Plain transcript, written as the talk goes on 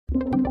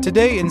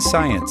Today in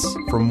Science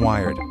from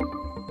Wired.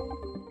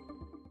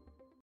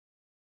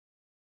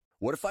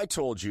 What if I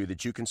told you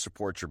that you can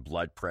support your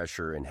blood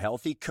pressure and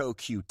healthy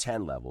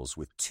CoQ10 levels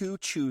with 2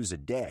 chews a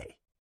day?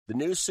 The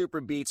new Super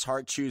Beats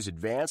Heart Chews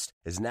Advanced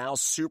is now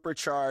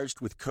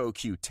supercharged with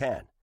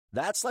CoQ10.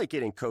 That's like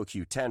getting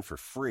CoQ10 for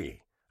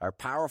free. Our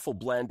powerful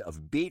blend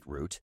of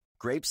beetroot,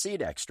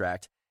 grapeseed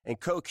extract,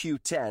 and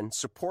CoQ10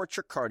 supports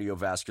your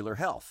cardiovascular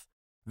health.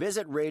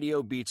 Visit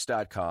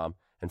radiobeats.com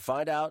and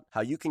find out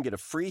how you can get a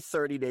free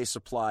 30-day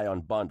supply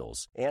on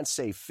bundles and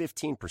save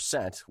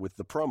 15% with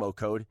the promo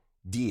code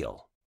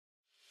DEAL.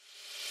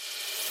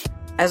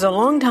 As a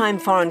longtime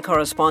foreign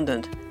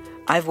correspondent,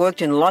 I've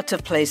worked in lots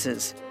of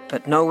places,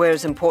 but nowhere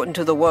as important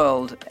to the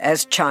world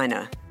as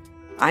China.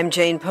 I'm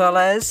Jane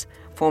Perlez,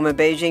 former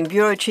Beijing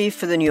bureau chief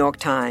for the New York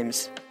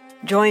Times.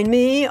 Join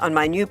me on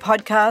my new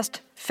podcast,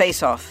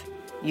 Face Off,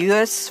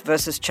 U.S.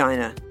 versus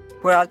China,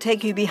 where I'll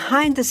take you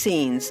behind the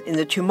scenes in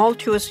the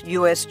tumultuous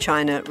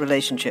U.S.-China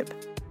relationship.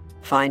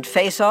 Find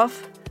Face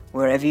Off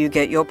wherever you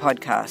get your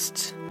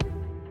podcasts.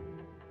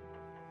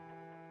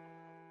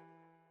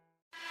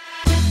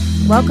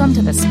 Welcome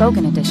to the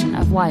spoken edition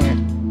of Wired.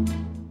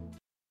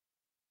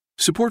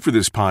 Support for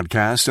this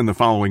podcast and the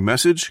following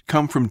message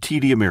come from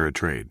TD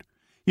Ameritrade.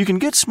 You can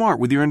get smart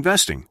with your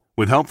investing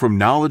with help from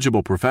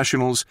knowledgeable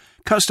professionals,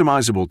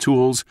 customizable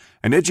tools,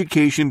 and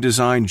education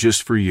designed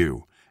just for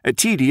you at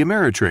TD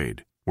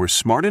Ameritrade, where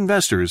smart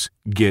investors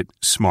get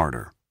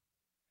smarter.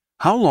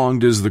 How long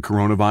does the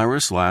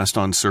coronavirus last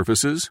on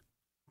surfaces?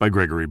 By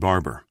Gregory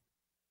Barber.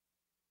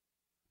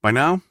 By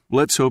now,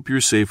 let's hope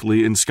you're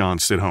safely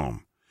ensconced at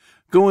home.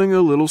 Going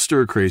a little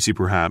stir-crazy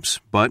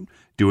perhaps, but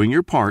doing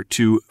your part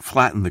to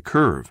flatten the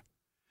curve.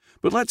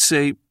 But let's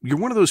say you're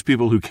one of those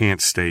people who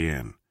can't stay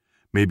in.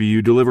 Maybe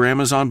you deliver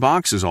Amazon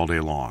boxes all day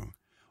long.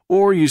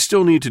 Or you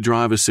still need to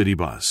drive a city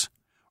bus.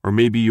 Or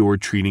maybe you're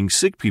treating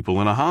sick people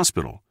in a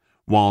hospital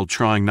while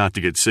trying not to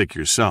get sick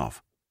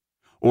yourself.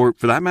 Or,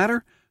 for that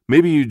matter,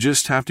 maybe you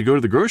just have to go to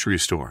the grocery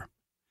store.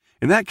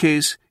 In that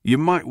case, you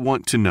might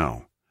want to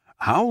know,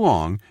 how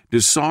long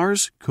does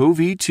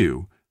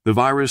SARS-CoV-2, the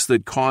virus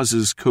that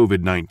causes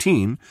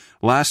COVID-19,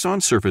 last on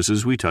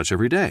surfaces we touch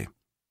every day?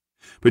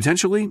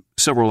 Potentially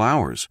several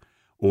hours,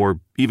 or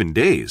even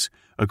days,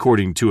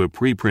 according to a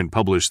preprint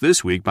published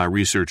this week by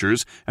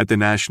researchers at the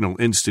National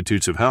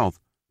Institutes of Health,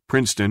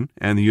 Princeton,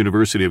 and the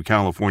University of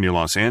California,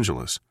 Los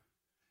Angeles.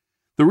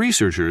 The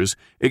researchers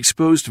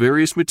exposed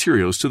various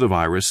materials to the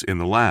virus in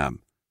the lab.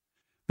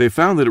 They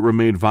found that it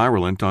remained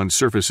virulent on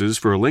surfaces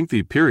for a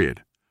lengthy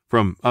period,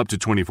 from up to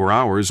 24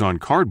 hours on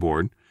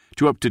cardboard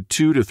to up to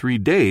 2 to 3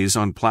 days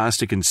on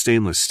plastic and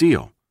stainless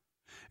steel.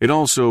 It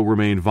also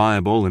remained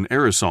viable in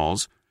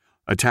aerosols,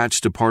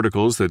 attached to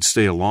particles that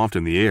stay aloft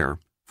in the air,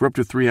 for up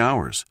to 3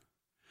 hours.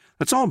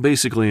 That's all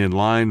basically in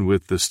line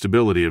with the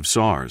stability of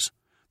SARS,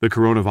 the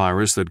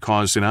coronavirus that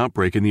caused an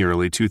outbreak in the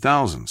early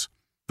 2000s,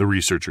 the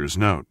researchers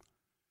note.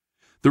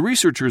 The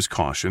researchers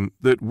caution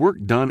that work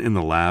done in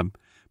the lab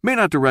may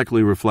not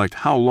directly reflect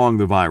how long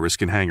the virus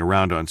can hang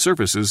around on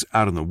surfaces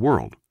out in the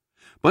world,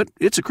 but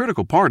it's a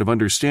critical part of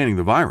understanding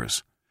the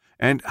virus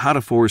and how to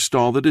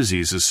forestall the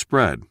disease's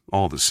spread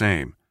all the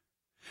same.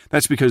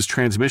 That's because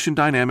transmission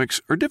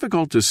dynamics are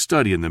difficult to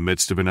study in the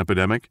midst of an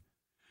epidemic.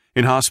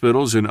 In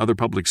hospitals and other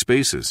public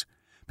spaces,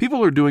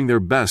 people are doing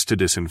their best to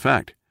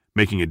disinfect,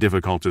 making it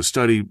difficult to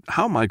study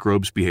how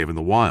microbes behave in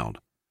the wild.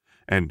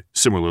 And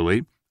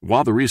similarly,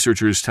 while the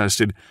researchers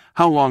tested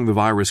how long the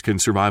virus can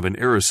survive in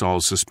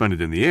aerosols suspended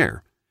in the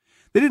air,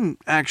 they didn't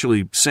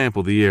actually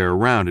sample the air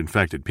around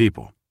infected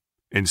people.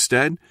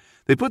 Instead,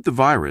 they put the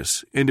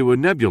virus into a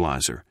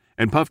nebulizer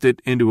and puffed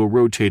it into a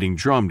rotating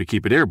drum to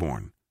keep it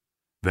airborne.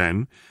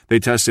 Then, they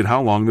tested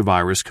how long the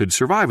virus could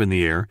survive in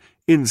the air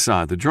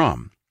inside the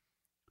drum.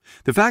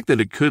 The fact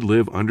that it could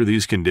live under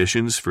these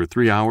conditions for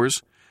 3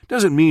 hours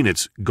doesn't mean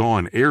it's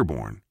gone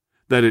airborne,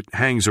 that it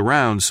hangs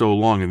around so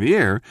long in the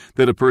air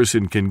that a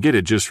person can get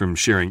it just from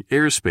sharing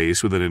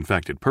airspace with an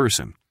infected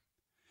person.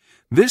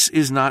 This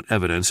is not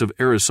evidence of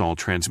aerosol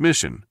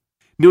transmission.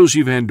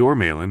 Nilji van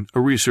Doormalen, a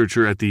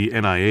researcher at the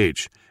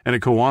NIH and a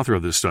co-author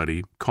of the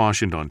study,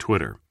 cautioned on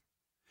Twitter.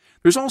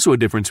 There's also a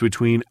difference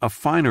between a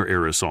finer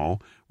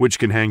aerosol, which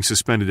can hang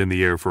suspended in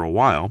the air for a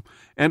while,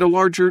 and a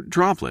larger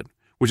droplet,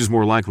 which is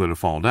more likely to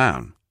fall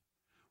down.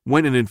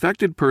 When an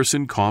infected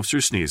person coughs or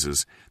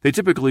sneezes, they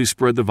typically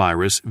spread the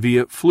virus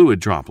via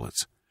fluid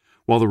droplets.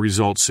 While the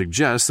results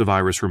suggest the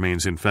virus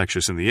remains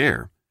infectious in the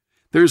air,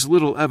 there's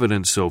little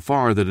evidence so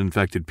far that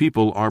infected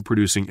people are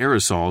producing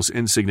aerosols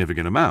in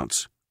significant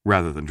amounts,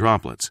 rather than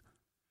droplets.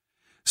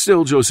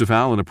 Still, Joseph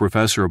Allen, a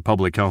professor of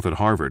public health at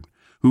Harvard,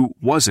 who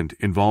wasn't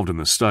involved in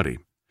the study,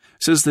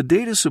 says the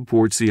data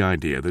supports the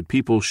idea that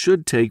people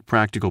should take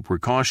practical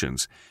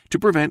precautions to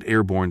prevent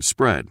airborne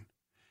spread,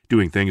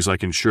 doing things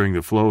like ensuring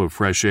the flow of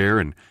fresh air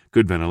and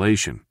good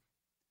ventilation.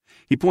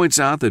 He points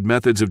out that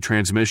methods of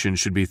transmission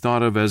should be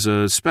thought of as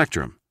a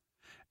spectrum,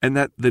 and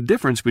that the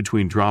difference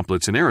between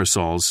droplets and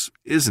aerosols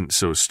isn't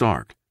so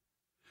stark.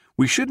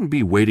 We shouldn't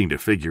be waiting to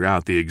figure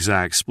out the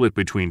exact split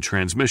between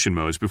transmission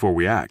modes before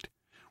we act.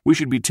 We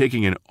should be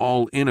taking an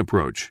all-in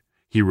approach,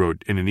 he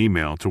wrote in an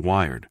email to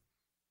Wired.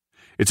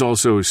 It's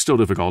also still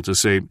difficult to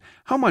say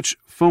how much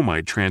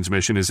fomite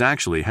transmission is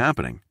actually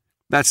happening.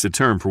 That's the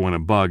term for when a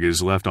bug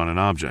is left on an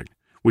object,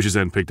 which is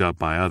then picked up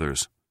by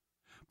others.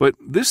 But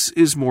this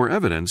is more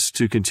evidence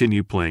to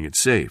continue playing it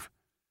safe.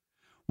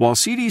 While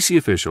CDC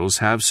officials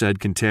have said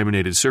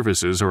contaminated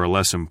surfaces are a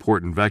less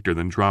important vector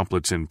than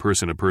droplets in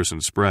person-to-person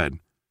spread,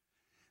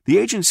 the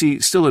agency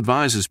still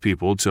advises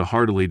people to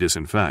heartily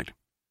disinfect.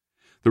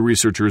 The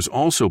researchers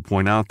also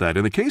point out that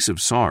in the case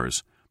of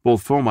SARS,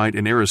 both fomite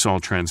and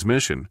aerosol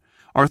transmission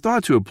are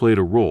thought to have played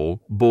a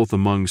role both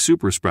among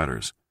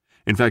superspreaders,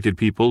 infected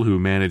people who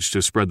managed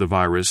to spread the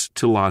virus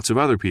to lots of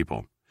other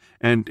people,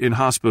 and in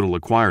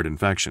hospital-acquired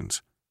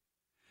infections.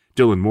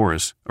 Dylan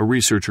Morris, a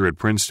researcher at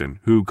Princeton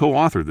who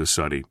co-authored this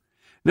study,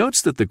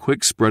 notes that the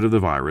quick spread of the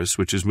virus,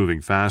 which is moving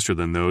faster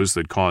than those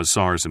that cause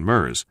SARS and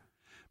MERS,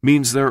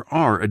 means there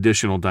are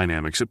additional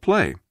dynamics at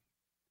play.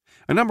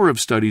 A number of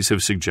studies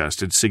have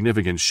suggested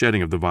significant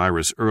shedding of the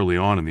virus early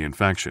on in the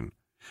infection,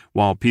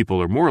 while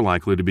people are more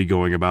likely to be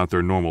going about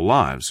their normal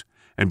lives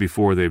and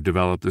before they've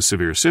developed the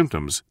severe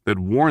symptoms that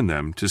warn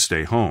them to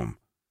stay home.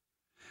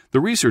 The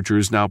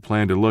researchers now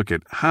plan to look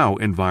at how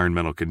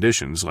environmental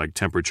conditions like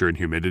temperature and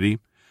humidity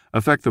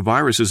affect the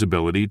virus's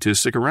ability to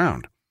stick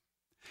around.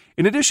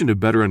 In addition to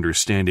better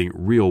understanding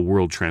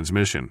real-world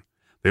transmission,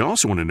 they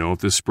also want to know if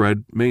the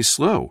spread may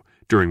slow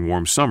during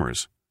warm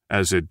summers,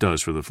 as it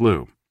does for the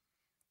flu.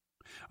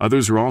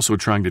 Others are also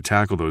trying to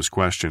tackle those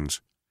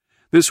questions.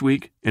 This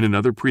week, in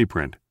another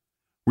preprint,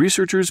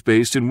 researchers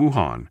based in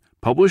Wuhan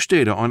published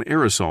data on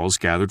aerosols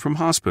gathered from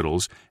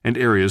hospitals and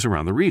areas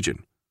around the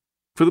region.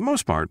 For the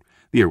most part,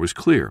 the air was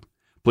clear.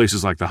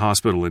 Places like the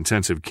hospital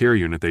intensive care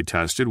unit they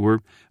tested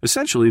were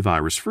essentially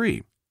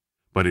virus-free.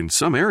 But in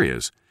some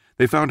areas,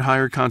 they found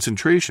higher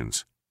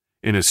concentrations,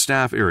 in a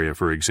staff area,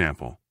 for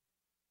example,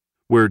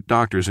 where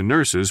doctors and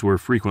nurses were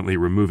frequently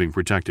removing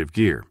protective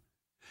gear,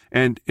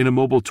 and in a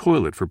mobile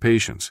toilet for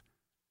patients.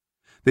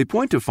 They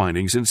point to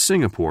findings in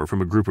Singapore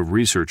from a group of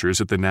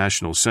researchers at the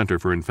National Center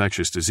for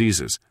Infectious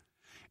Diseases,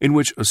 in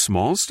which a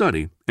small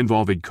study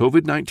involving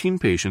COVID-19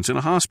 patients in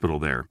a hospital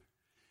there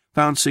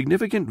found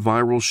significant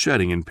viral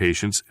shedding in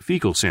patients'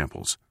 fecal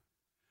samples.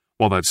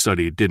 While that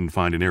study didn't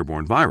find an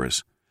airborne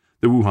virus,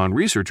 the Wuhan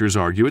researchers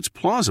argue it's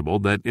plausible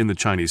that in the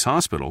Chinese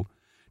hospital,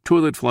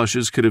 toilet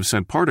flushes could have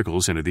sent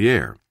particles into the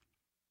air.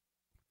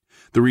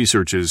 The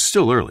research is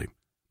still early,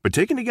 but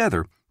taken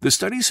together, the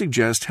studies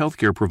suggest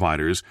healthcare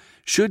providers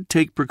should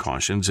take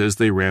precautions as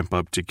they ramp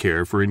up to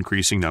care for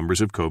increasing numbers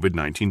of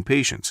COVID-19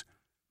 patients,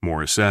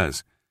 Morris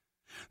says.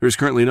 There's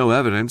currently no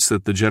evidence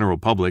that the general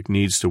public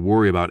needs to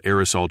worry about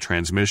aerosol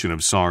transmission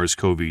of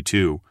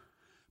SARS-CoV-2,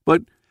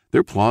 but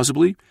there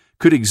plausibly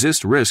could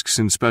exist risks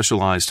in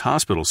specialized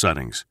hospital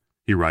settings,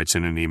 he writes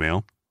in an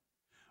email.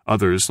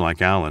 Others,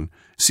 like Allen,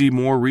 see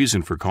more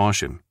reason for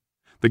caution.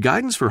 The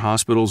guidance for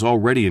hospitals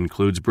already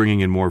includes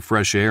bringing in more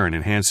fresh air and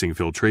enhancing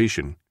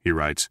filtration, he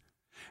writes.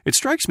 It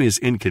strikes me as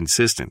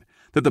inconsistent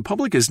that the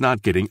public is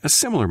not getting a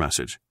similar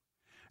message.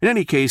 In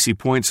any case, he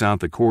points out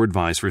the core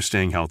advice for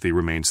staying healthy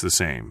remains the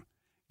same.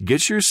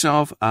 Get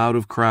yourself out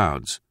of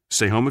crowds,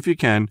 stay home if you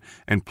can,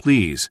 and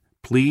please,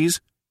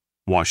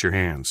 wash your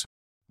hands.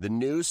 The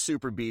new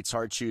Super Beats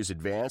Heart Chews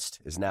Advanced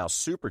is now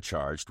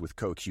supercharged with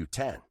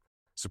CoQ10.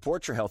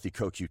 Support your healthy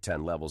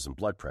CoQ10 levels and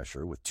blood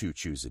pressure with 2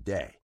 chews a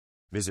day.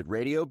 Visit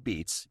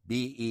RadioBeats,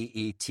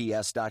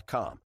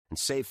 BEETS.com, and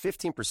save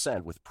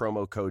 15% with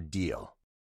promo code DEAL.